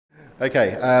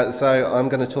Okay, so I'm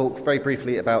going to talk very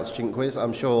briefly about StudentQuiz.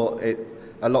 I'm sure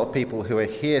a lot of people who are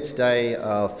here today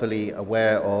are fully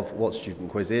aware of what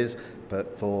StudentQuiz is,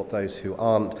 but for those who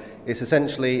aren't, it's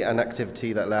essentially an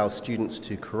activity that allows students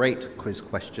to create quiz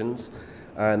questions,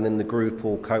 and then the group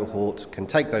or cohort can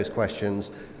take those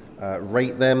questions,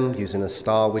 rate them using a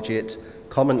star widget,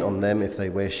 comment on them if they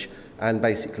wish, and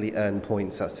basically earn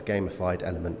points. That's the gamified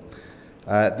element.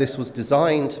 This was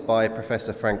designed by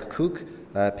Professor Frank Cook,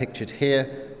 pictured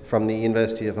here, from the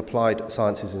University of Applied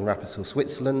Sciences in Rapperswil,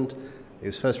 Switzerland. It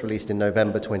was first released in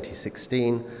November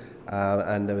 2016,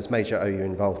 and there was major OU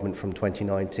involvement from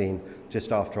 2019,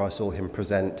 just after I saw him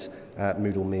present at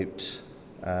MoodleMoot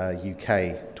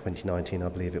UK 2019, I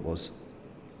believe it was.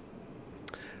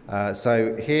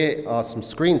 So here are some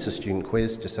screens of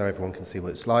StudentQuiz, just so everyone can see what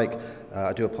it's like.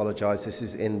 I do apologise, this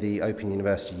is in the Open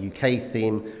University UK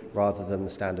theme rather than the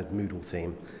standard Moodle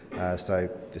theme. So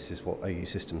this is what OU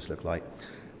systems look like.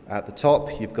 At the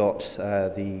top, you've got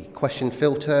the question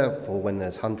filter for when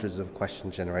there's hundreds of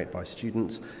questions generated by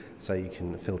students. So you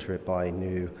can filter it by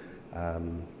new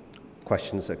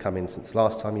questions that come in since the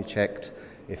last time you checked,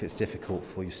 if it's difficult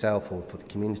for yourself or for the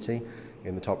community.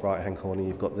 In the top right-hand corner,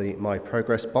 you've got the My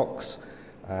Progress box,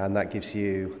 and that gives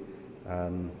you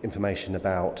information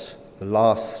about the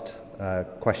last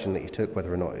question that you took,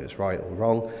 whether or not it was right or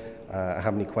wrong,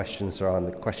 how many questions are on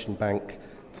the question bank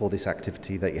for this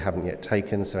activity that you haven't yet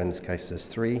taken, so in this case there's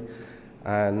 3,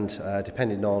 and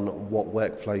depending on what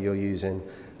workflow you're using,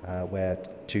 where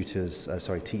teachers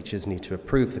need to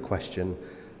approve the question,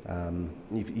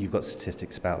 you've got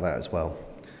statistics about that as well.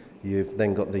 You've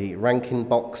then got the ranking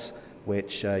box,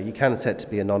 which you can set to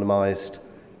be anonymized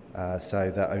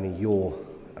so that only your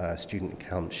student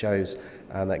account shows,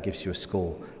 and that gives you a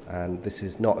score. And this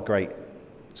is not a great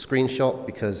screenshot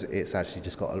because it's actually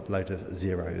just got a load of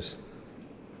zeros.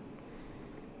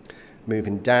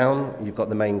 Moving down, you've got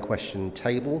the main question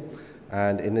table,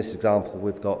 and in this example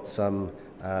we've got some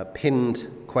pinned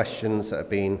questions that have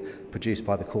been produced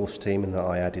by the course team and that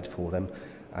I added for them,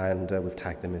 and we've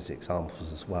tagged them as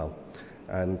examples as well.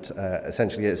 And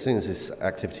essentially, as soon as this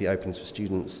activity opens for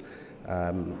students,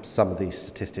 some of these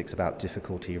statistics about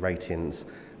difficulty ratings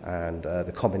and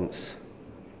the comments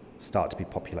start to be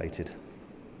populated.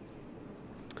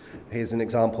 Here's an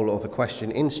example of a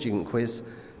question in StudentQuiz.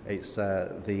 It's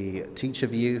the teacher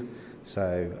view.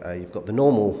 So you've got the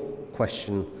normal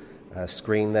question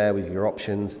screen there with your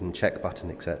options and check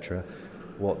button, etc.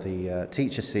 What the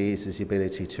teacher sees is the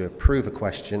ability to approve a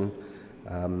question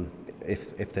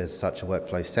if there's such a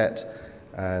workflow set,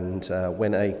 and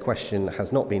when a question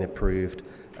has not been approved,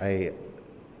 a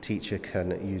teacher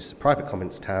can use the private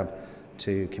comments tab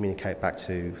to communicate back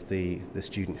to the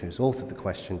student who's authored the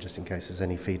question, just in case there's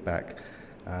any feedback.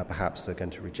 Perhaps they're going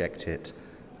to reject it,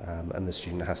 and the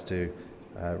student has to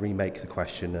remake the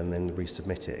question and then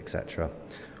resubmit it, etc.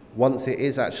 Once it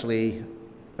is actually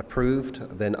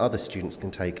approved, then other students can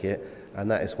take it,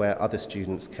 and that is where other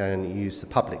students can use the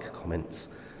public comments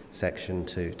section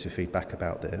to feedback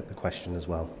about the question as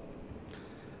well.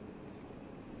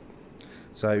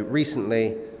 So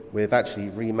recently we've actually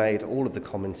remade all of the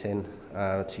commenting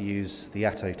to use the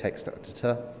Atto text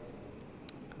editor,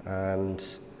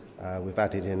 and we've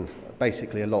added in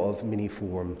basically a lot of mini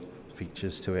forum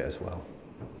features to it as well.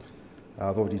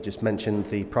 I've already just mentioned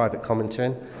the private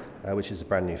commenting, which is a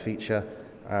brand new feature,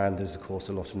 and there's of course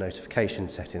a lot of notification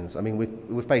settings. I mean,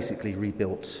 we've basically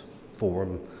rebuilt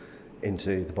forum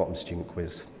into the bottom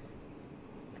StudentQuiz.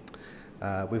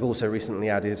 We've also recently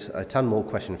added a ton more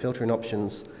question filtering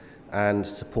options and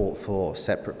support for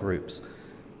separate groups.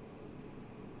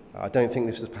 I don't think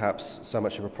this was perhaps so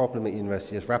much of a problem at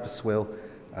University of Rapperswil,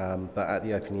 but at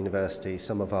the Open University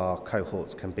some of our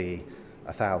cohorts can be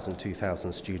 1,000,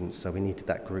 2,000 students, so we needed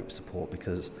that group support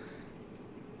because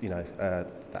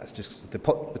that's just the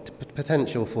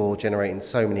potential for generating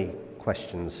so many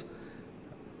questions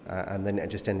and then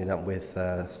just ending up with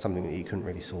something that you couldn't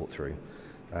really sort through.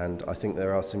 And I think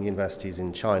there are some universities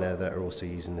in China that are also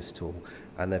using this tool,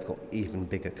 and they've got even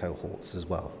bigger cohorts as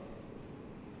well.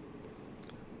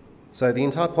 So the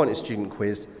entire point of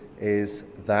StudentQuiz is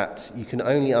that you can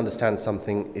only understand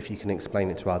something if you can explain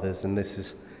it to others, and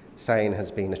this saying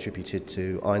has been attributed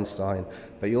to Einstein,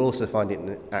 but you'll also find it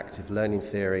in active learning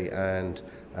theory and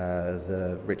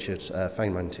the Richard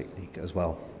Feynman technique as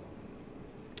well.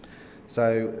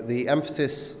 So the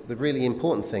emphasis, the really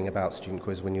important thing about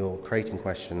StudentQuiz when you're creating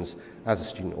questions as a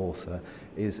student author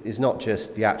is not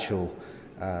just the actual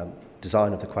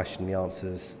design of the question, the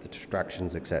answers, the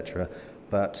distractions, etc.,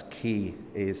 but key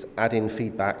is add in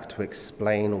feedback to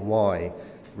explain why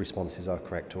responses are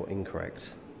correct or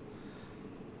incorrect.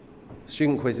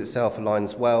 Student Quiz itself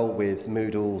aligns well with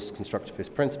Moodle's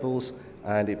constructivist principles,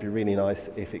 and it'd be really nice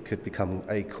if it could become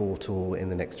a core tool in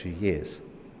the next few years.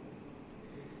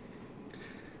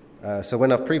 So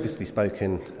when I've previously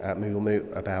spoken at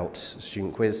MoodleMoot about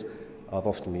Student Quiz, I've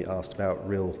often been asked about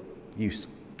real use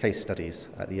case studies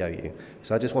at the OU.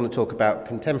 So I just want to talk about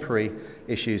contemporary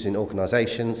issues in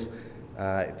organisations.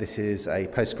 This is a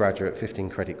postgraduate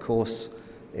 15-credit course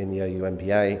in the OU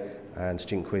MBA, and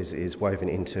Student Quiz is woven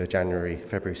into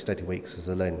January-February study weeks as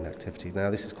a learning activity.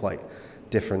 Now, this is quite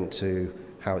different to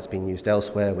how it's been used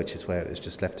elsewhere, which is where it was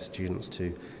just left to students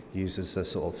to use as a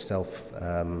sort of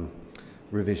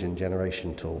self-revision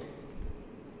generation tool.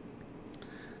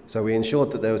 So we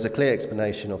ensured that there was a clear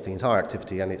explanation of the entire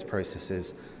activity and its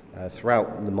processes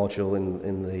throughout the module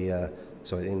in the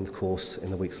course in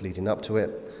the weeks leading up to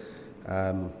it.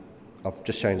 I've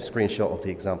just shown a screenshot of the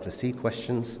example of seed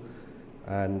questions,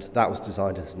 and that was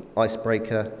designed as an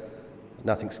icebreaker.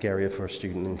 Nothing scarier for a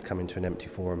student than coming to an empty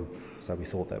forum, so we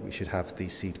thought that we should have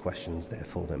these seed questions there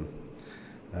for them.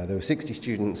 There were 60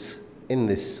 students in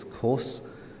this course,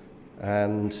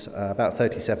 and about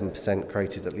 37%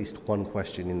 created at least one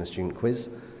question in the student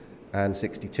quiz, and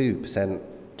 62%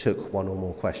 took one or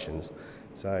more questions.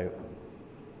 So,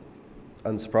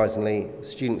 unsurprisingly,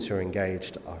 students who are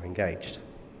engaged are engaged.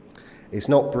 It's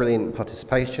not brilliant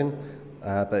participation,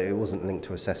 but it wasn't linked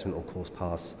to assessment or course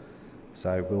pass.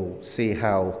 So we'll see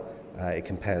how it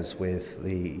compares with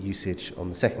the usage on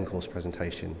the second course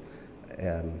presentation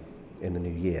in the new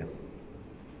year.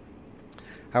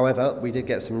 However, we did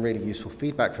get some really useful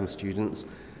feedback from students.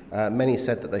 Many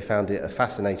said that they found it a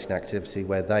fascinating activity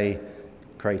where they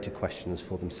created questions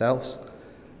for themselves.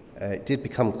 It did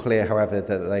become clear, however,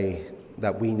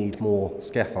 that we need more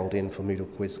scaffolding for Moodle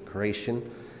quiz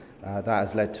creation. That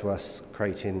has led to us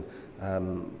creating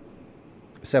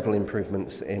several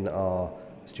improvements in our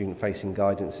student-facing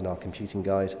guidance, in our computing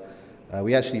guide.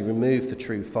 We actually removed the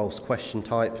true-false question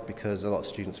type because a lot of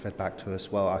students fed back to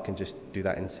us, well, I can just do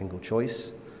that in single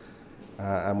choice.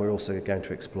 And we're also going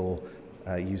to explore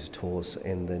user tours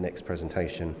in the next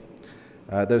presentation.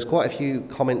 There was quite a few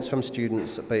comments from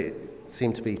students, but it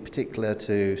seemed to be particular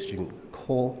to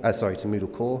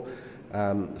Moodle Core.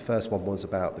 The first one was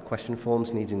about the question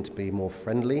forms needing to be more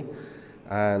friendly,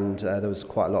 and there was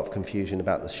quite a lot of confusion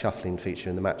about the shuffling feature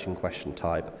and the matching question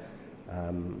type.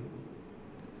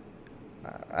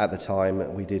 At the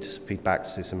time, we did feedback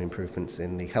to some improvements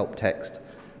in the help text,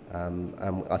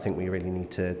 and I think we really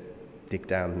need to dig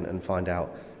down and find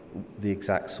out the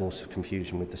exact source of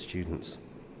confusion with the students.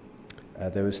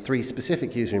 There was 3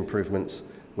 specific user improvements,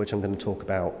 which I'm going to talk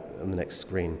about on the next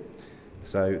screen.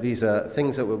 So these are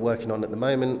things that we're working on at the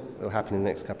moment. It'll happen in the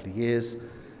next couple of years.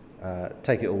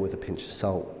 Take it all with a pinch of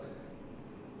salt.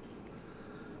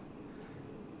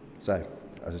 So,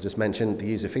 as I just mentioned, the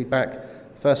user feedback.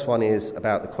 First one is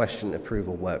about the question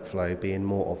approval workflow being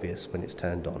more obvious when it's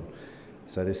turned on.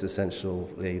 So this is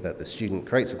essentially that the student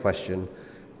creates a question,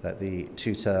 that the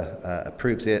tutor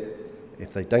approves it.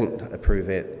 If they don't approve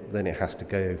it, then it has to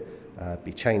go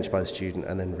be changed by the student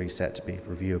and then reset to be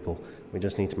reviewable. We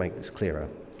just need to make this clearer.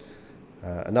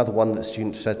 Another one that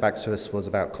students fed back to us was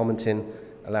about commenting,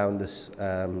 allowing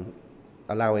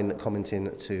commenting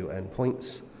to earn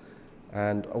points,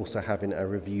 and also having a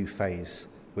review phase,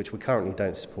 which we currently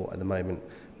don't support at the moment,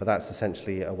 but that's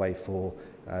essentially a way for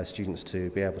students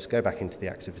to be able to go back into the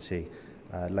activity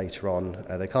later on.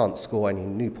 They can't score any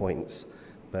new points,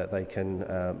 but they can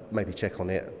maybe check on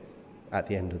it at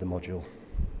the end of the module.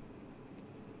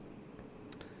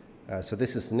 So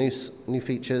this is the new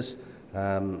features.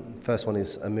 First one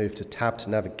is a move to tabbed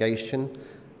navigation.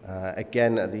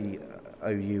 Again, at the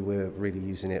OU, we're really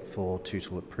using it for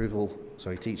teacher approval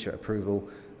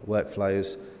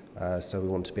workflows. So we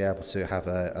want to be able to have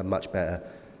a much better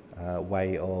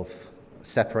way of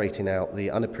separating out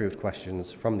the unapproved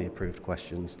questions from the approved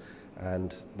questions.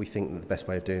 And we think that the best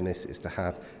way of doing this is to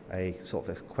have a sort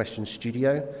of a question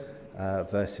studio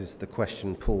versus the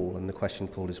question pool, and the question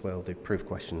pool is where all the approved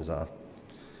questions are.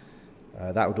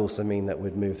 That would also mean that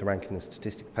we'd move the ranking and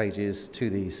statistic pages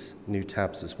to these new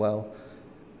tabs as well.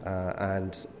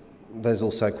 And there's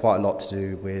also quite a lot to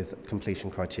do with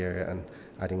completion criteria and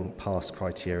adding pass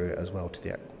criteria as well to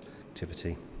the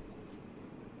activity.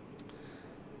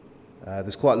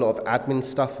 There's quite a lot of admin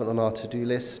stuff on our to-do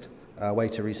list, a way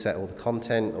to reset all the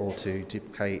content or to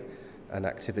duplicate an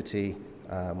activity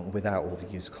without all the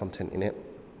user content in it.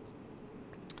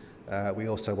 We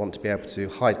also want to be able to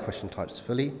hide question types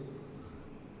fully,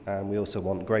 and we also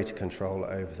want greater control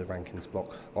over the rankings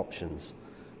block options,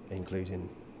 including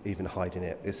even hiding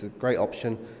it. It's a great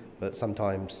option, but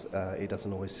sometimes it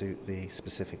doesn't always suit the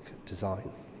specific design.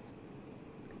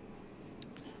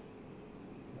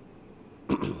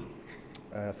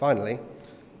 finally,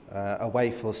 a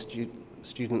way for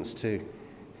students to,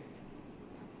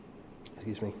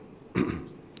 excuse me,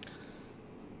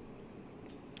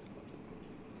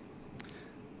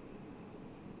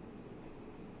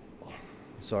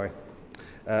 sorry,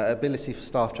 ability for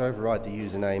staff to override the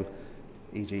username,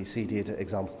 e.g. CD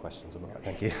example questions. I'm all right,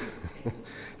 thank you.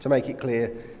 To make it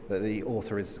clear that the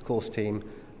author is the course team,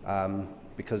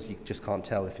 because you just can't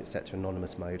tell if it's set to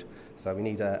anonymous mode. So we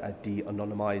need a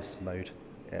de-anonymize mode,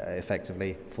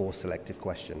 effectively, for selective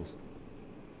questions.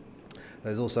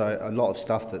 There's also a lot of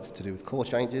stuff that's to do with core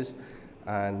changes,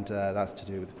 and that's to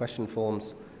do with question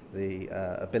forms, the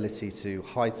ability to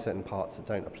hide certain parts that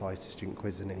don't apply to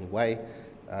StudentQuiz in any way,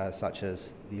 such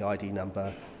as the ID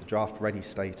number, the draft ready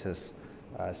status,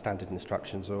 standard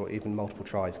instructions, or even multiple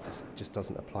tries, because it just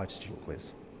doesn't apply to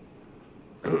StudentQuiz.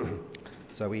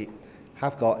 So we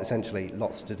have got essentially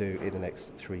lots to do in the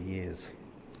next 3 years.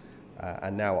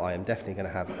 And now I am definitely going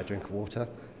to have a drink of water,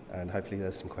 and hopefully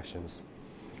there's some questions.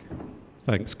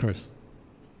 Thanks, Chris.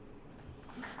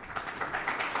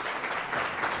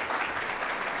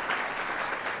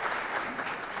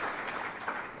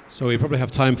 So we probably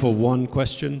have time for one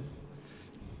question.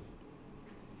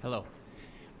 Hello.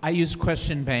 I use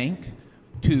Question Bank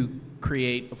to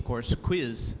create, of course, a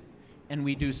quiz. And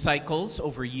we do cycles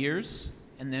over years,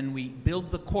 and then we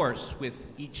build the course with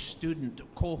each student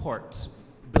cohorts,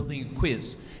 building a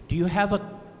quiz. Do you have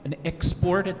an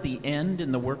export at the end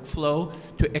in the workflow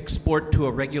to export to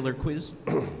a regular quiz?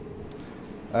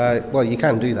 Well, you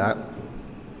can do that.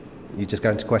 You just go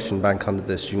into Question Bank under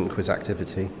the Student Quiz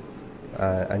activity,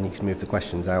 and you can move the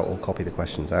questions out or copy the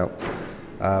questions out.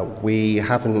 We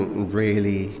haven't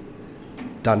really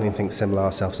done anything similar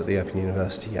ourselves at the Open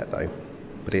University yet, though,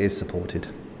 but it is supported.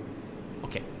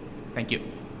 Okay, thank you.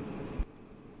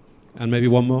 And maybe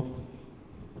one more.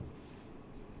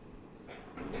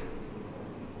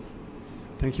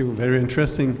 Thank you, very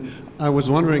interesting. I was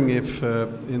wondering if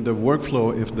in the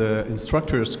workflow, if the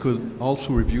instructors could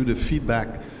also review the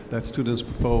feedback that students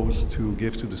propose to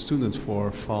give to the students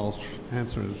for false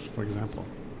answers, for example,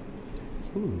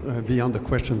 beyond the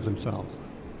questions themselves.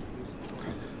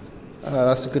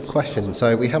 That's a good question.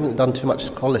 So we haven't done too much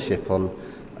scholarship on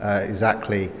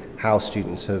exactly how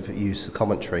students have used the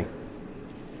commentary.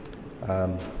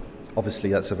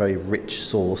 Obviously, that's a very rich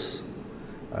source.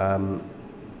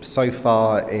 So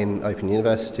far in Open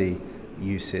University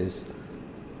uses,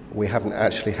 we haven't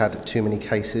actually had too many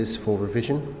cases for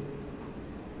revision.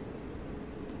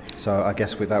 So I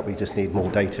guess with that we just need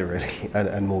more data really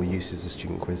and more uses of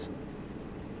StudentQuiz.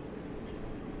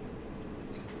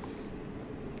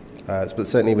 But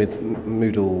certainly with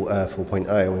Moodle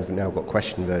 4.0, we've now got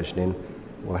question version in,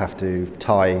 we'll have to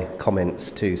tie comments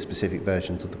to specific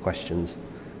versions of the questions,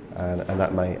 and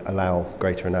that may allow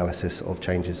greater analysis of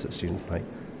changes that students make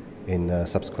in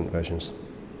subsequent versions.